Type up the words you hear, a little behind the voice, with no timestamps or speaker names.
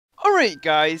Alright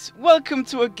guys, welcome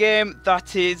to a game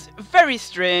that is very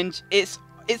strange. It's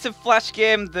a flash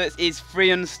game that is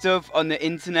free and stuff on the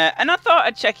internet, and I thought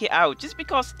I'd check it out just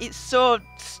because it's so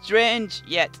strange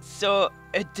yet so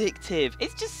addictive.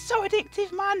 It's just so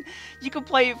addictive, man. You could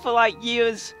play it for like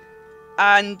years,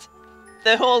 and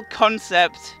the whole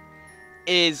concept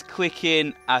is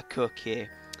clicking a cookie.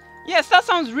 Yes, that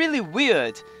sounds really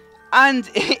weird, and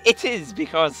it is,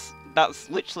 because that's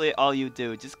literally all you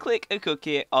do. Just click a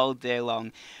cookie all day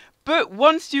long. But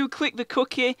once you click the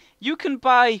cookie, you can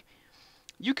buy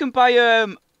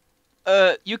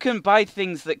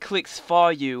things that clicks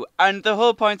for you. And the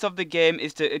whole point of the game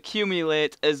is to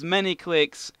accumulate as many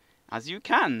clicks as you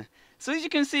can. So as you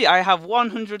can see, I have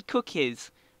 100 cookies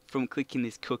from clicking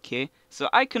this cookie. So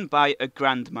I can buy a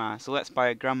grandma. So let's buy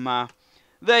a grandma.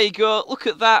 There you go. Look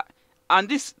at that. And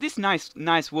this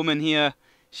nice woman here,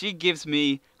 she gives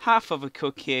me half of a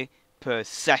cookie per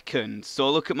second.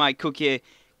 So look at my cookie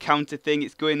counter thing,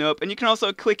 it's going up. And you can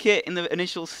also click it in the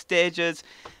initial stages.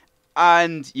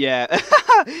 And yeah,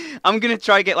 I'm going to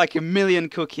try to get like 1,000,000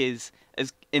 cookies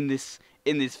as in this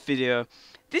video.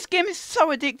 This game is so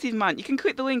addictive, man. You can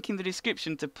click the link in the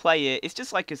description to play it. It's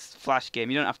just like a flash game.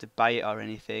 You don't have to buy it or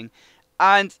anything.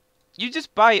 And you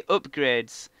just buy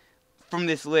upgrades from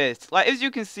this list. Like, as you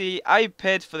can see, I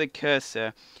paid for the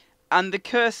cursor. And the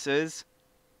cursors,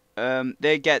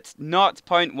 they get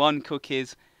 0.1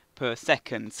 cookies per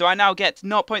second. So I now get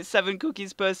 0.7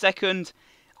 cookies per second.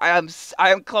 I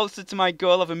am closer to my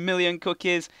goal of 1,000,000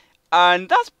 cookies. And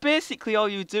that's basically all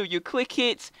you do. You click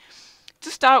it. To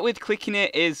start with, clicking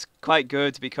it is quite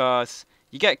good because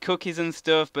you get cookies and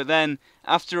stuff. But then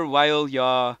after a while,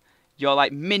 your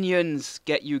like minions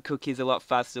get you cookies a lot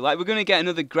faster. Like, we're going to get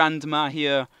another grandma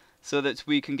here so that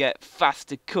we can get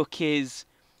faster cookies.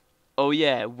 Oh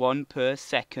yeah, 1 per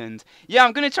second. Yeah,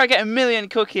 I'm going to try to get 1,000,000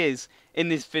 cookies in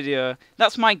this video.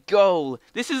 That's my goal.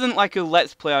 This isn't like a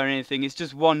let's play or anything. It's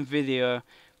just one video.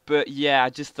 But yeah, I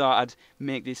just thought I'd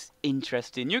make this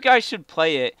interesting. You guys should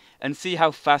play it and see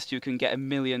how fast you can get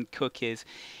 1,000,000 cookies.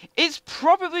 It's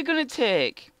probably going to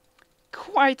take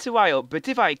quite a while. But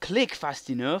if I click fast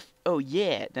enough, oh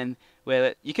yeah, then,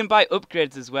 well, you can buy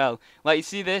upgrades as well. Like, you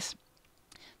see this?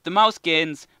 The mouse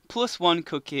gains +1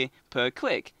 cookie per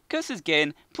click. Cursors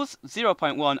gain plus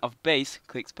 0.1 of base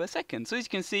clicks per second. So as you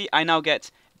can see, I now get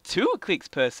 2 clicks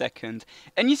per second.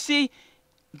 And you see,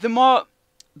 the more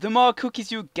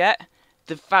cookies you get,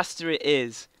 the faster it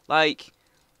is. Like,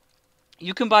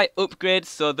 you can buy upgrades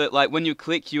so that, like, when you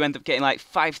click, you end up getting like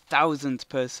 5,000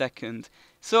 per second.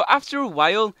 So after a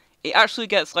while, it actually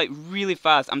gets like really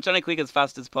fast. I'm trying to click as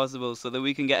fast as possible so that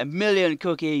we can get 1,000,000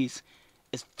 cookies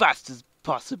as fast as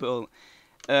possible.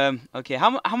 Okay, how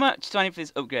much do I need for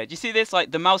this upgrade? You see this?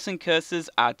 Like, the mouse and cursors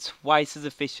are twice as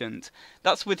efficient.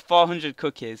 That's with 400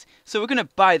 cookies. So we're going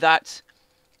to buy that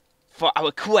for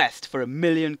our quest for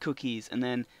 1,000,000 cookies. And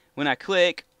then when I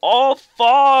click, all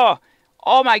 4!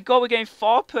 Oh my god, we're getting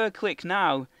 4 per click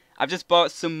now. I've just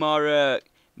bought some more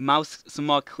some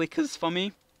more clickers for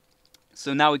me.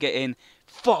 So now we're getting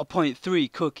 4.3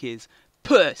 cookies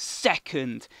per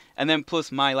second. And then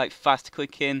plus my like fast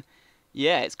clicking.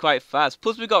 Yeah, it's quite fast.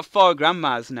 Plus we've got 4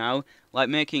 grandmas now, like,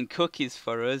 making cookies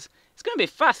for us. It's going to be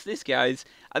fast, this, guys.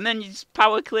 And then you just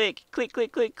power click, click,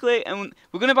 click, click, click. And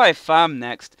we're going to buy a farm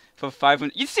next for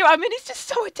 500. You see what I mean? It's just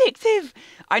so addictive.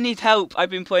 I need help. I've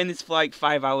been playing this for like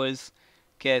 5 hours.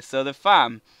 Okay, so the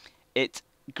farm, it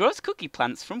grows cookie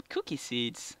plants from cookie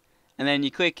seeds. And then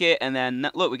you click it, and then,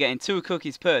 look, we're getting 2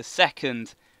 cookies per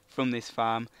second from this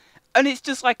farm. And it's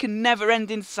just like a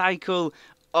never-ending cycle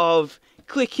of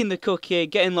clicking the cookie,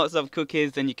 getting lots of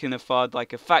cookies. Then you can afford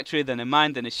like a factory, then a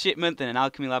mine, then a shipment, then an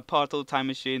alchemy lab portal, time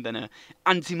machine, then an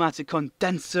antimatter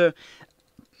condenser.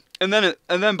 And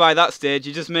then by that stage,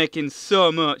 you're just making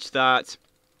so much that,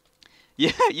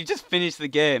 yeah, you just finish the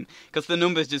game. Because the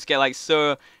numbers just get like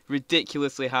so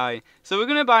ridiculously high. So we're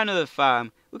going to buy another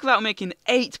farm. Look at that, we're making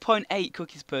 8.8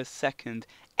 cookies per second.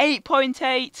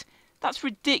 8.8! That's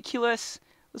ridiculous.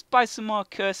 Let's buy some more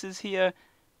cursors here.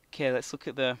 Okay, let's look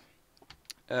at the...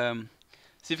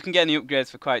 see if we can get any upgrades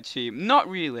for quite cheap. Not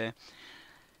really.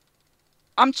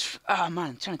 Oh man,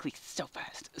 I'm trying to click so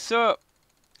fast. So,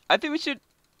 I think we should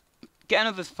get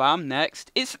another farm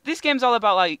next. This game's all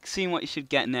about like seeing what you should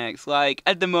get next. Like,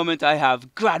 at the moment I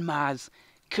have grandmas,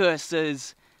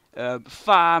 cursors,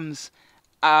 farms,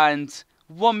 and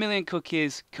 1,000,000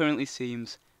 cookies currently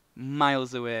seems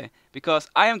miles away. Because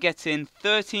I am getting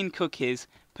 13 cookies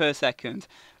per second.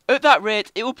 At that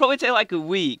rate, it will probably take like a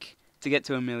week to get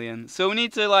to 1,000,000. So we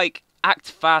need to like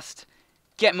act fast,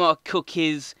 get more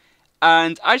cookies,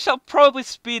 and I shall probably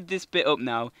speed this bit up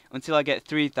now until I get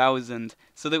 3,000.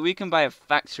 so that we can buy a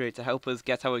factory to help us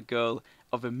get our goal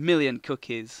of 1,000,000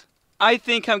 cookies. I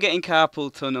think I'm getting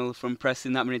carpal tunnel from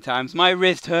pressing that many times. My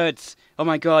wrist hurts. Oh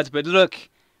my god, but look,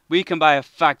 we can buy a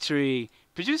factory.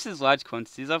 Produces large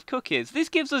quantities of cookies. This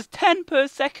gives us 10 per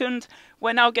second.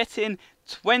 We're now getting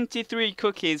 23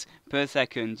 cookies per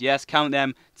second. Yes, count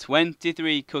them,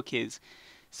 23 cookies.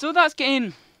 So that's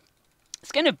getting,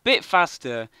 it's getting a bit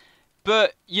faster,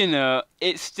 but you know,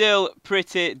 it's still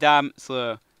pretty damn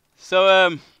slow.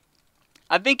 So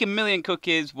I think 1,000,000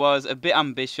 cookies was a bit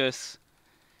ambitious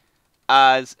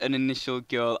as an initial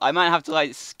goal. I might have to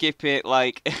like skip it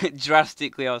like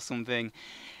drastically or something,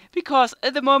 because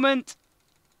at the moment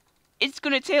it's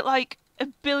gonna take like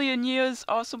 1,000,000,000 years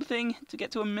or something to get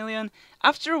to 1,000,000.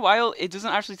 After a while, it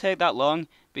doesn't actually take that long,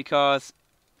 because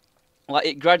like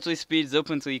it gradually speeds up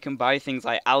until you can buy things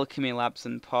like alchemy labs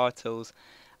and portals,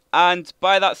 and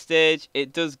by that stage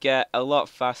it does get a lot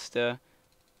faster.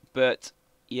 But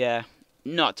yeah,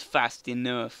 not fast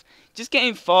enough. Just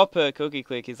getting 4 per cookie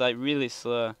click is like really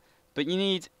slow, but you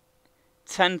need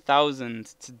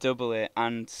 10,000 to double it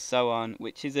and so on,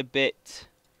 which is a bit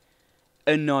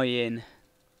annoying,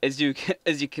 as you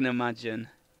can imagine.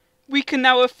 We can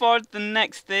now afford the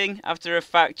next thing after a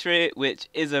factory, which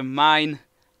is a mine,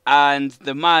 and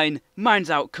the mine mines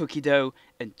out cookie dough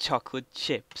and chocolate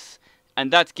chips,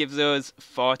 and that gives us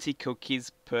 40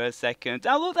 cookies per second.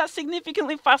 Now look, that's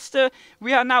significantly faster.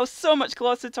 We are now so much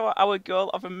closer to our goal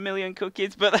of 1,000,000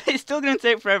 cookies, but it's still going to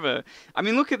take forever. I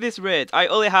mean, look at this rate. I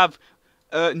only have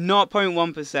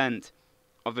 0.1%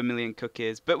 of 1,000,000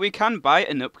 cookies, but we can buy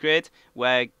an upgrade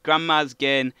where grandmas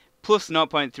gain plus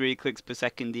 0.3 clicks per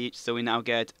second each, so we now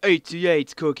get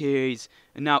 88 cookies,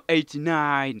 and now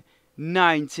 89,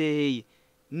 90,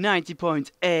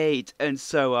 90.8, and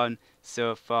so on,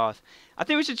 so forth. I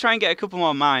think we should try and get a couple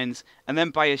more mines, and then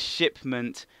buy a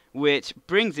shipment, which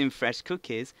brings in fresh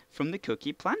cookies from the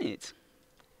Cookie Planet.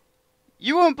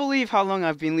 You won't believe how long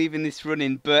I've been leaving this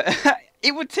running, but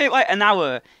it would take like an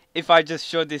hour if I just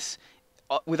showed this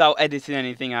without editing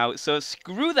anything out, so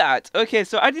screw that. Okay,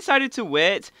 so I decided to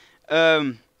wait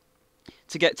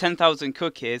to get 10,000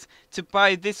 cookies to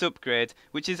buy this upgrade,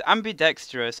 which is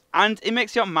ambidextrous, and it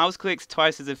makes your mouse clicks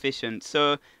twice as efficient.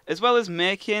 So as well as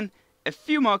making a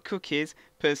few more cookies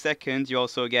per second, you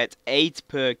also get 8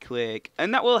 per click,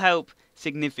 and that will help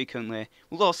significantly.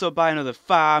 We'll also buy another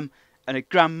farm and a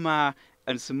grandma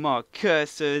and some more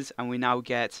cursors, and we now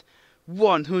get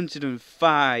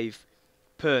 105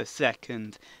 per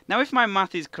second. Now if my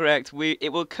math is correct,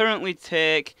 it will currently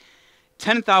take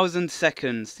 10,000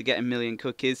 seconds to get 1,000,000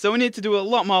 cookies, so we need to do a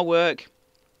lot more work,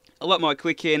 a lot more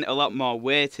clicking, a lot more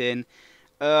waiting,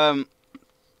 to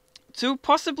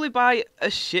possibly buy a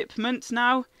shipment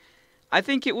now. I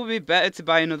think it would be better to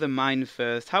buy another mine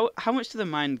first. How much does the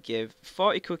mine give?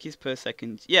 40 cookies per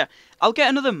second. Yeah, I'll get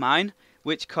another mine,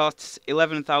 which costs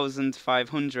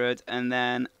 11,500, and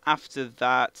then after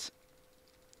that,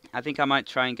 I think I might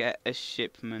try and get a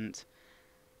shipment.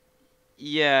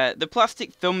 Yeah, the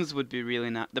plastic thumbs would be really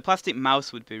nice. The plastic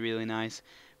mouse would be really nice.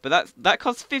 But that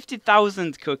costs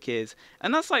 50,000 cookies,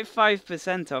 and that's like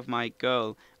 5% of my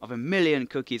goal of 1,000,000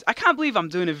 cookies. I can't believe I'm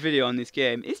doing a video on this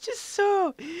game. It's just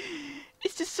so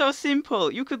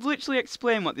simple. You could literally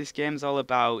explain what this game's all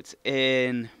about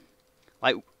in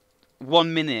like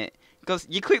 1 minute. Because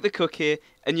you click the cookie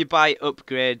and you buy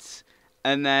upgrades,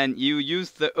 and then you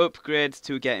use the upgrades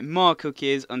to get more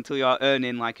cookies until you're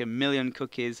earning like 1,000,000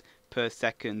 cookies per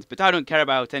second. But I don't care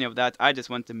about any of that. I just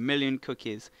want 1,000,000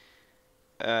 cookies.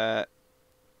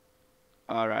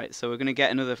 Alright, so we're gonna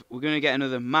get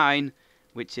another mine,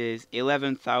 which is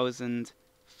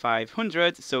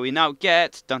 11,500. So we now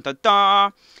get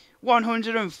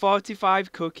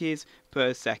 145 cookies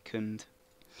per second.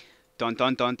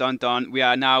 We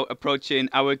are now approaching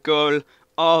our goal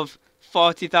of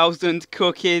 40,000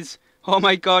 cookies. Oh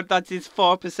my god, that is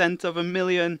 4% of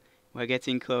 1,000,000. We're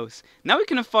getting close. Now we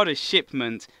can afford a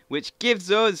shipment, which gives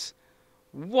us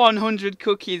 100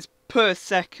 cookies per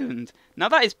second. Now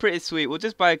that is pretty sweet. We'll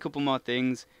just buy a couple more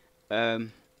things.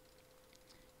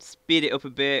 Speed it up a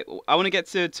bit. I want to get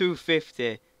to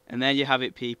 250, and there you have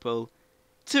it, people.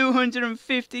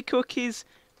 250 cookies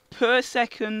per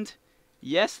second.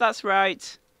 Yes, that's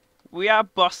right. We are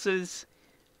bosses.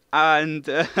 And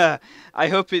I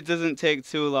hope it doesn't take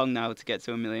too long now to get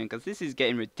to 1,000,000, because this is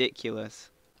getting ridiculous.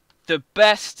 The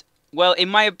best, well, in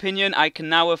my opinion, I can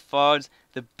now afford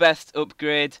the best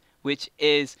upgrade, which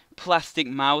is plastic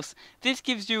mouse. This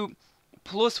gives you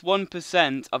plus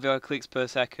 1% of your clicks per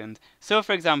second. So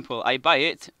for example, I buy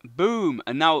it, boom,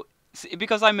 and now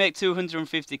because I make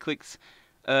 250 cookies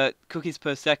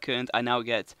per second, I now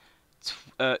get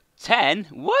 10?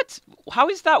 What? How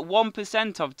is that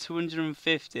 1% of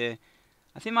 250?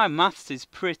 I think my maths is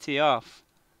pretty off.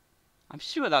 I'm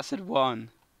sure that said 1.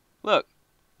 Look.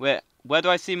 Wait, where do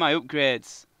I see my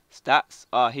upgrades? Stats?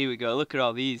 Oh, here we go. Look at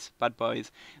all these bad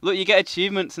boys. Look, you get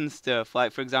achievements and stuff.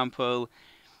 Like, for example,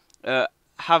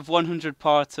 have 100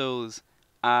 portals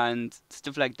and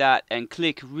stuff like that. And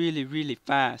click really, really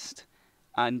fast.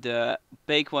 And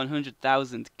bake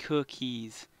 100,000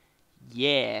 cookies.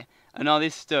 Yeah. And all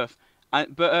this stuff.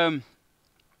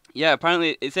 Yeah,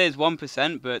 apparently it says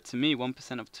 1%, but to me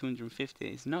 1% of 250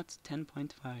 is not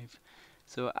 10.5.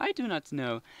 So I do not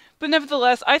know. But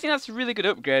nevertheless, I think that's a really good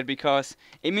upgrade because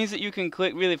it means that you can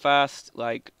click really fast,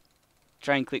 like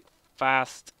try and click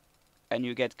fast, and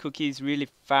you get cookies really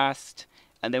fast,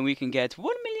 and then we can get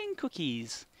 1 million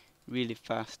cookies really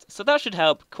fast. So that should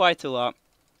help quite a lot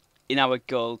in our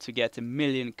goal to get 1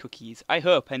 million cookies. I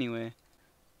hope anyway.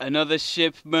 Another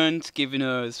shipment giving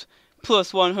us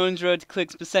plus 100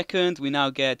 clicks per second. We now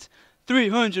get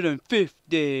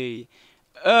 350.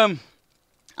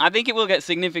 I think it will get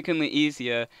significantly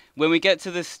easier when we get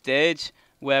to the stage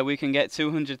where we can get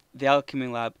 200 the alchemy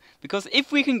lab, because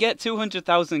if we can get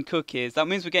 200,000 cookies, that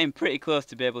means we're getting pretty close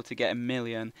to be able to get 1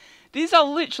 million. These are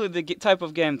literally the type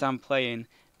of games I'm playing,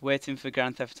 waiting for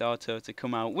Grand Theft Auto to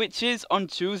come out, which is on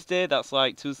Tuesday. That's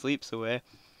like 2 sleeps away,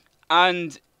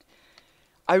 and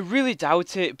I really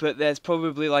doubt it, but there's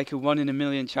probably like a 1 in a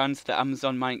million chance that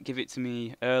Amazon might give it to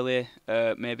me early.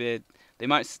 Maybe they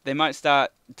might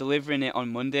start delivering it on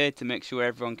Monday to make sure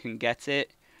everyone can get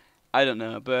it. I don't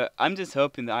know, but I'm just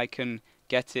hoping that I can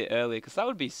get it early, because that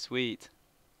would be sweet.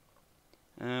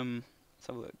 Let's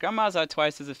have a look. Grandmas are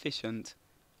twice as efficient.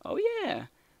 Oh yeah,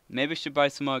 maybe we should buy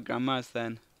some more grandmas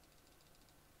then,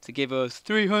 to give us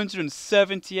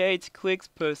 378 clicks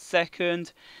per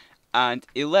second and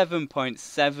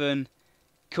 11.7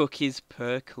 cookies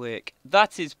per click.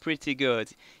 That is pretty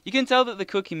good. You can tell that the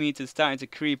cookie meter is starting to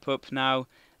creep up now.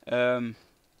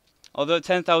 Although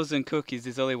 10,000 cookies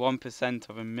is only 1%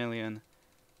 of 1 million.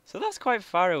 So that's quite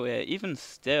far away, even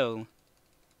still.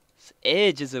 It's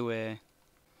ages away.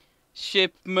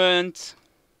 Shipment.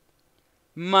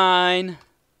 Mine.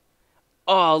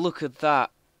 Oh, look at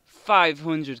that.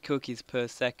 500 cookies per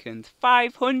second.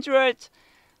 500!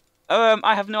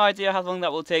 I have no idea how long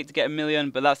that will take to get 1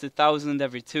 million, but that's 1,000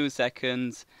 every 2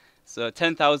 seconds. So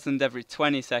 10,000 every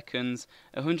 20 seconds.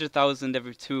 100,000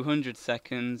 every 200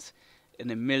 seconds. And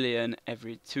 1 million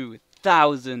every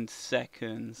 2,000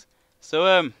 seconds.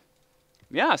 So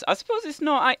yeah, I suppose it's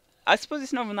not. I suppose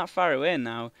it's not even that far away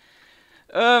now.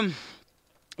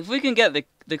 If we can get the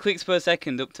clicks per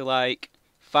second up to like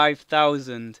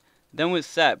 5,000, then we're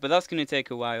set. But that's going to take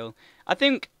a while. I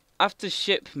think after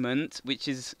shipment, which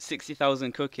is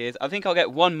 60,000 cookies, I think I'll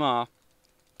get 1 more,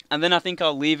 and then I think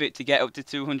I'll leave it to get up to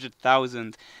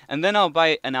 200,000, and then I'll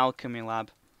buy an alchemy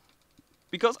lab.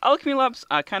 Because alchemy labs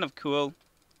are kind of cool.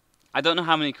 I don't know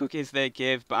how many cookies they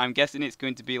give, but I'm guessing it's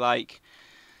going to be like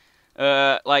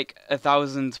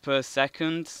 1,000 per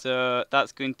second. So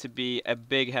that's going to be a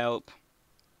big help.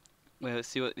 Wait, let's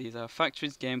see what these are.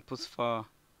 Factories gain +4.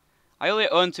 I only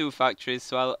own 2 factories,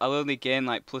 so I'll only gain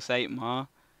like +8 more.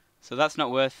 So that's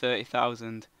not worth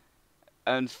 30,000.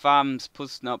 And farms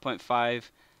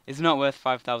 +0.5 is not worth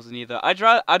 5,000 either.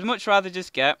 I'd much rather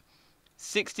just get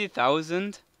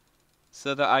 60,000.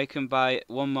 So that I can buy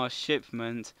 1 more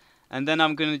shipment, and then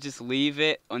I'm gonna just leave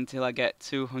it until I get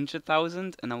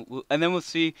 200,000, and then we'll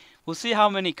see how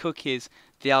many cookies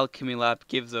the alchemy lab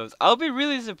gives us. I'll be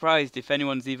really surprised if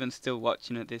anyone's even still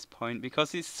watching at this point,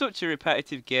 because it's such a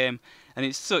repetitive game and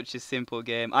it's such a simple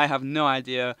game. I have no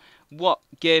idea what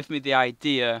gave me the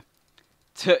idea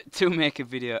to make a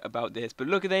video about this. But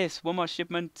look at this, 1 more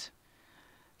shipment,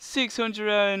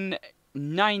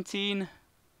 619.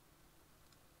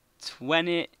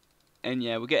 20, and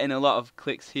yeah, we're getting a lot of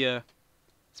clicks here.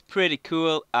 It's pretty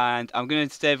cool, and I'm going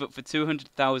to save up for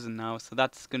 200,000 now, so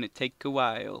that's going to take a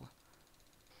while.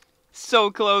 So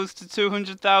close to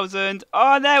 200,000.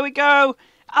 Oh, there we go!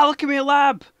 Alchemy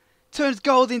Lab turns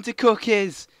gold into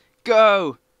cookies.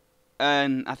 Go!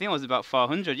 And I think it was about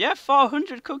 400. Yeah,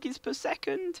 400 cookies per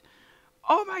second.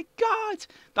 Oh my god!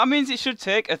 That means it should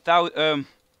take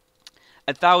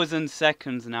 1,000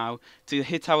 seconds now to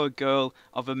hit our goal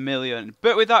of 1 million.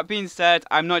 But with that being said,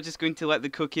 I'm not just going to let the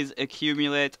cookies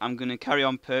accumulate. I'm going to carry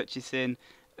on purchasing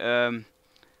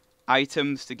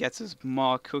items to get us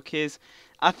more cookies.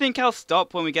 I think I'll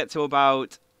stop when we get to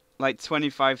about like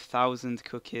 25,000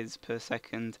 cookies per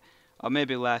second, or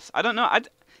maybe less. I don't know.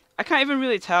 I can't even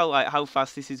really tell like how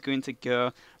fast this is going to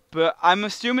go. But I'm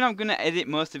assuming I'm going to edit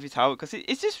most of it out, because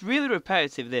it's just really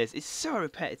repetitive. It's so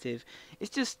repetitive.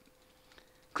 It's just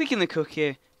clicking the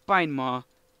cookie, buying more,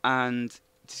 and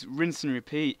just rinse and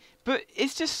repeat. But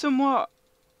it's just somewhat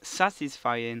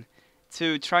satisfying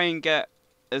to try and get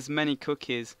as many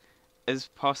cookies as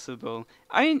possible.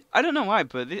 I don't know why,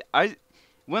 but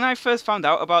when I first found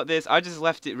out about this, I just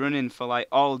left it running for like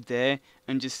all day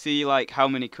and just see like how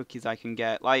many cookies I can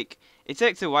get. Like it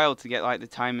takes a while to get like the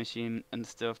time machine and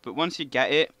stuff, but once you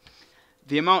get it,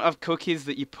 the amount of cookies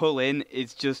that you pull in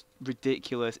is just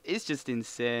ridiculous. It's just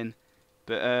insane.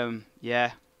 But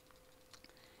yeah.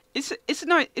 It's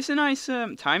a nice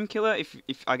time killer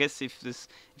if I guess if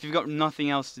you've got nothing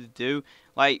else to do.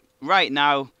 Like right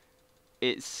now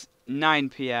it's 9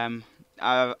 p.m.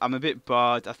 I'm a bit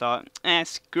bored. I thought,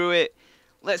 screw it.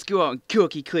 Let's go on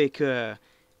Cookie Clicker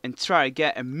and try to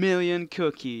get 1,000,000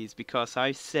 cookies because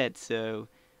I said so.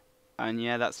 And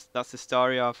yeah, that's the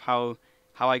story of how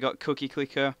I got Cookie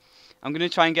Clicker. I'm gonna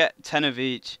try and get 10 of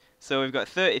each. So we've got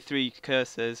 33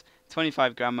 cursors,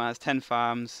 25 grandmas, 10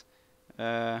 farms.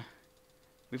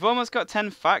 We've almost got 10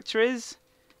 factories.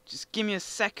 Just give me a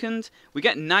second. We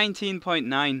get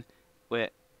 19.9.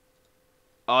 Wait.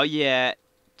 Oh yeah,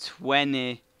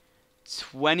 20.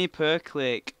 20 per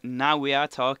click. Now we are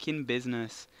talking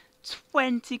business.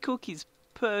 20 cookies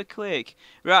per click.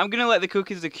 Right, I'm going to let the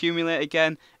cookies accumulate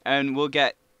again, and we'll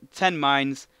get 10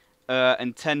 mines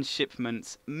and 10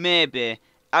 shipments. Maybe.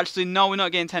 Actually, no, we're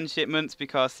not getting 10 shipments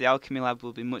because the alchemy lab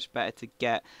will be much better to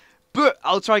get. But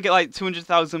I'll try to get like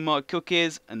 200,000 more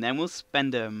cookies, and then we'll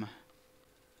spend them.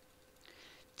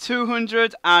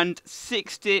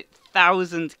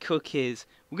 260,000 cookies.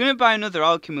 We're going to buy another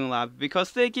alchemy lab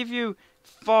because they give you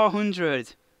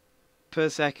 400 per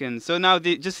second. So now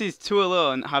just these two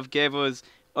alone have gave us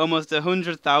almost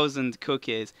 100,000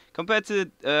 cookies. Compared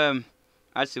to,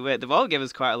 actually wait, they've all given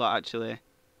us quite a lot actually.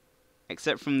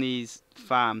 Except from these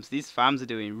farms. These farms are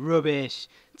doing rubbish.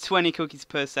 20 cookies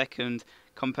per second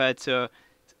compared to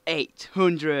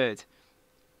 800.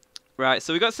 Right,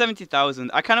 so we got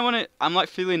 70,000. I kind of want to, I'm like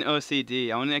feeling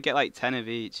OCD. I want to get like 10 of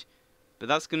each. But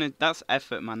that's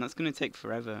effort, man. That's going to take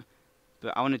forever.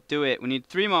 But I want to do it. We need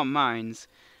 3 more mines.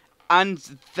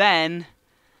 And then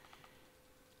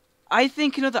I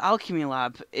think another alchemy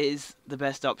lab is the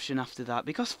best option after that.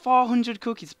 Because 400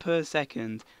 cookies per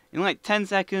second. In like 10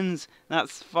 seconds,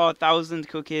 that's 4,000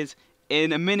 cookies.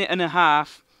 In a minute and a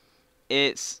half,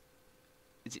 is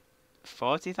it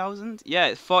 40,000? Yeah,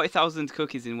 it's 40,000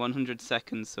 cookies in 100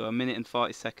 seconds. So a minute and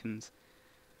 40 seconds.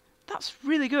 That's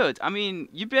really good. I mean,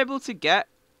 you'd be able to get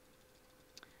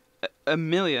a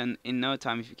million in no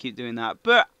time if you keep doing that.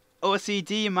 But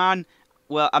OCD, man.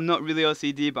 Well, I'm not really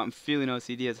OCD, but I'm feeling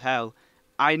OCD as hell.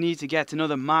 I need to get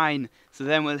another mine, so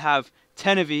then we'll have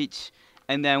 10 of each,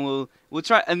 and then we'll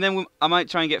try, and then I might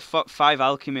try and get 5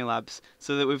 alchemy labs,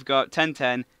 so that we've got 10,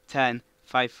 10, 10,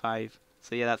 5, 5.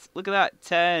 So yeah, look at that,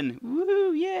 10.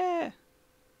 Woohoo, yeah.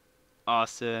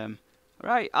 Awesome.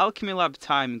 Right, alchemy lab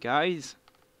time, guys.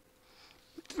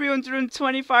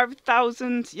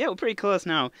 325,000. Yeah, we're pretty close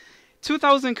now.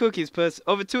 2,000 cookies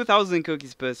over 2,000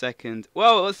 cookies per second.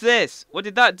 Whoa, what's this? What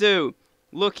did that do?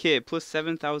 Look here, plus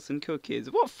 7,000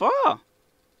 cookies. What for?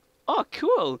 Oh,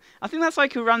 cool. I think that's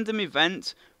like a random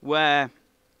event where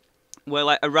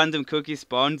like a random cookie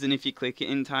spawns, and if you click it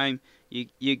in time, you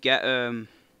get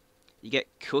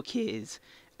cookies.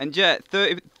 And yeah,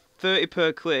 30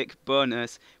 per click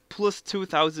bonus plus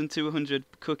 2,200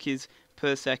 cookies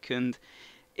per second.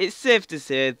 It's safe to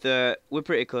say that we're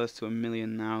pretty close to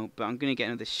 1,000,000 now, but I'm going to get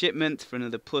another shipment for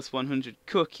another plus 100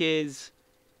 cookies.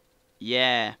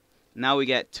 Yeah, now we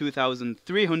get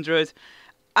 2,300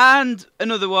 and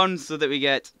another one so that we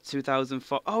get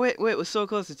 2,004. Oh wait, we're so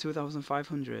close to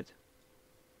 2,500.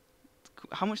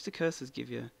 How much do cursors give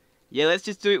you? Yeah, let's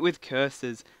just do it with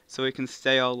cursors so we can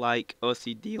stay all like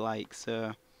OCD like.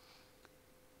 So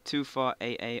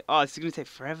 2488. Oh, this is going to take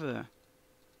forever.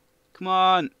 Come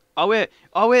on. Oh wait,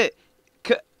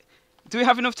 do we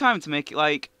have enough time to make it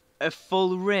like a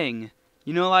full ring?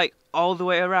 You know, like all the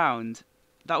way around?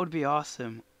 That would be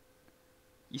awesome.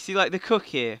 You see like the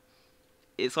cookie?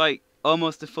 It's like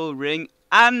almost a full ring,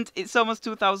 and it's almost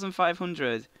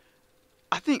 2,500.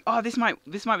 I think, oh, this might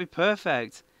be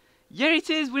perfect. Yeah, it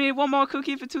is. We need one more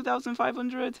cookie for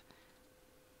 2,500.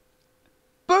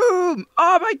 Boom!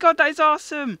 Oh my god, that is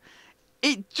awesome.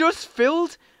 It just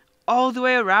filled all the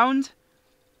way around.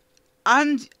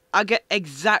 And I get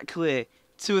exactly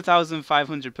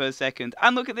 2,500 per second.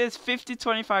 And look at this, 50,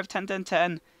 25, 10, 10,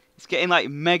 10. It's getting like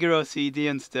mega OCD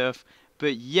and stuff.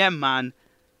 But yeah, man,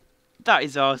 that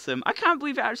is awesome. I can't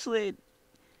believe it actually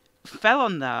fell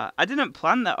on that. I didn't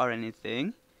plan that or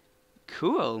anything.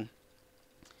 Cool.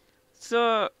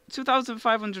 So,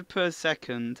 2,500 per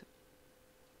second.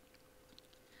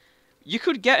 You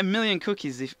could get 1,000,000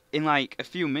 cookies if in like a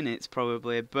few minutes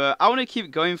probably, but I want to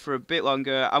keep going for a bit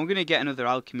longer. I'm gonna get another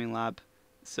alchemy lab.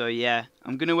 So yeah,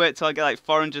 I'm gonna wait till I get like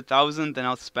 400,000, then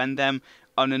I'll spend them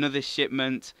on another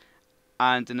shipment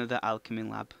and another alchemy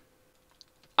lab.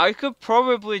 I could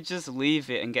probably just leave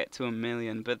it and get to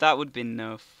 1,000,000, but that would be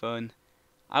no fun.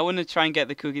 I want to try and get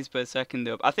the cookies per second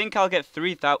up. I think I'll get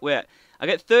 3,000. Wait, I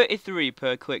get 33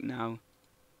 per click now.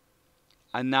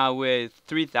 And now with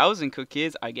 3,000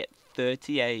 cookies, I get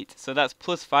 38. So that's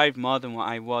plus 5 more than what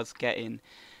I was getting.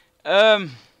 I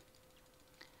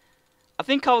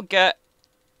think I'll get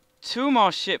 2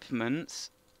 more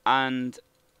shipments and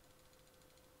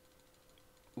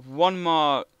 1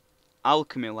 more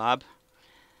alchemy lab.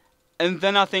 And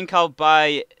then I think I'll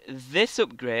buy this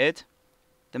upgrade.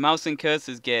 The mouse and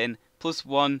cursors gain plus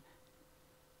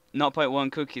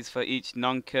 0.1 cookies for each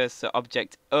non-cursor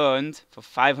object earned for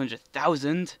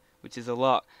 500,000, which is a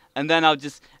lot. And then I'll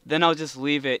just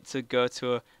leave it to go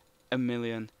to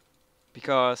 1,000,000,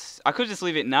 because I could just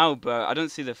leave it now, but I don't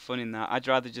see the fun in that. I'd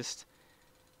rather just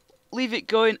leave it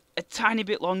going a tiny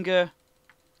bit longer.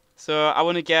 So I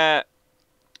want to get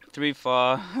 3,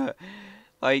 4,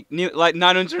 like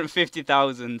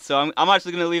 950,000. So I'm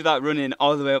actually gonna leave that running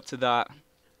all the way up to that.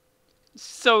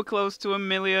 So close to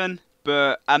 1,000,000.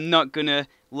 But I'm not gonna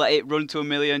let it run to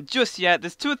 1,000,000 just yet.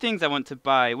 There's 2 things I want to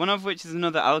buy, one of which is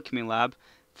another alchemy lab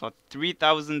for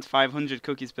 3,500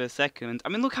 cookies per second. I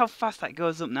mean, look how fast that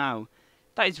goes up now.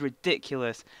 That is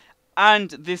ridiculous. And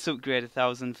this upgrade,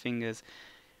 1,000 fingers.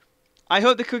 I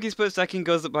hope the cookies per second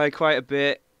goes up by quite a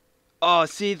bit. Oh,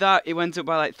 see that? It went up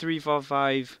by like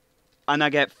 345. And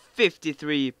I get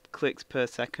 53 clicks per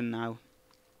second now.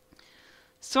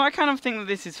 So I kind of think that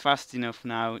this is fast enough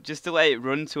now, just to let it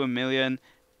run to 1,000,000,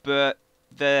 but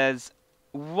there's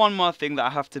one more thing that I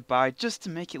have to buy just to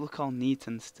make it look all neat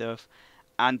and stuff,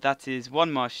 and that is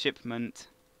 1 more shipment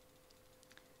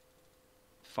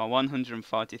for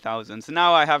 140,000. So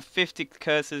now I have 50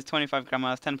 cursors, 25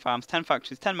 grandmas, 10 farms, 10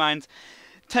 factories, 10 mines,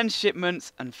 10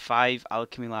 shipments, and 5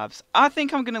 alchemy labs. I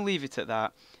think I'm going to leave it at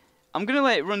that. I'm going to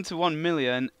let it run to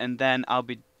 1,000,000, and then I'll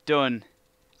be done.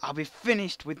 I'll be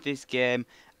finished with this game,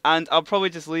 and I'll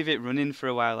probably just leave it running for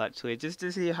a while actually, just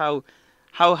to see how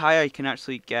high I can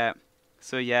actually get.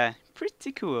 So yeah,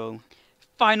 pretty cool.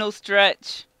 Final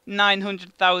stretch,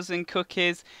 900,000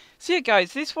 cookies. So yeah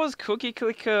guys, this was Cookie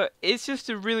Clicker. It's just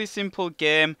a really simple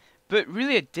game, but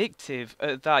really addictive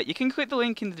at that. You can click the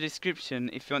link in the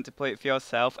description if you want to play it for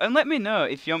yourself, and let me know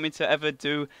if you want me to ever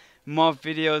do more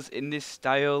videos in this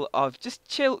style of just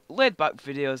chill, laid back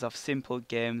videos of simple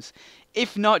games.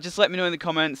 If not, just let me know in the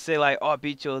comments, say like, oh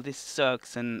Beachil, this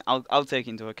sucks, and I'll take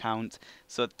it into account.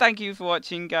 So thank you for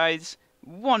watching guys.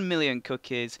 1,000,000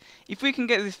 cookies. If we can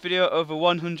get this video over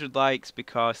 100 likes,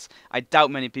 because I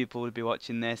doubt many people would be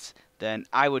watching this, then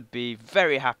I would be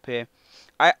very happy.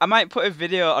 I might put a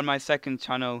video on my second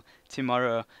channel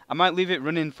tomorrow. I might leave it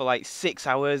running for like 6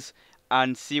 hours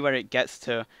and see where it gets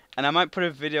to. And I might put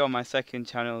a video on my second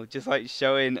channel just like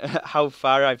showing how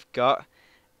far I've got.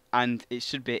 And it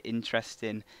should be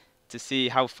interesting to see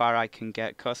how far I can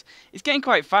get, because it's getting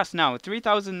quite fast now.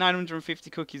 3,950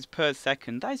 cookies per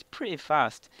second. That is pretty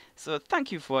fast. So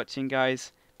thank you for watching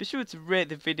guys. Be sure to rate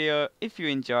the video if you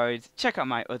enjoyed. Check out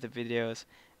my other videos.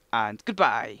 And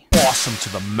goodbye. Awesome to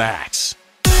the max.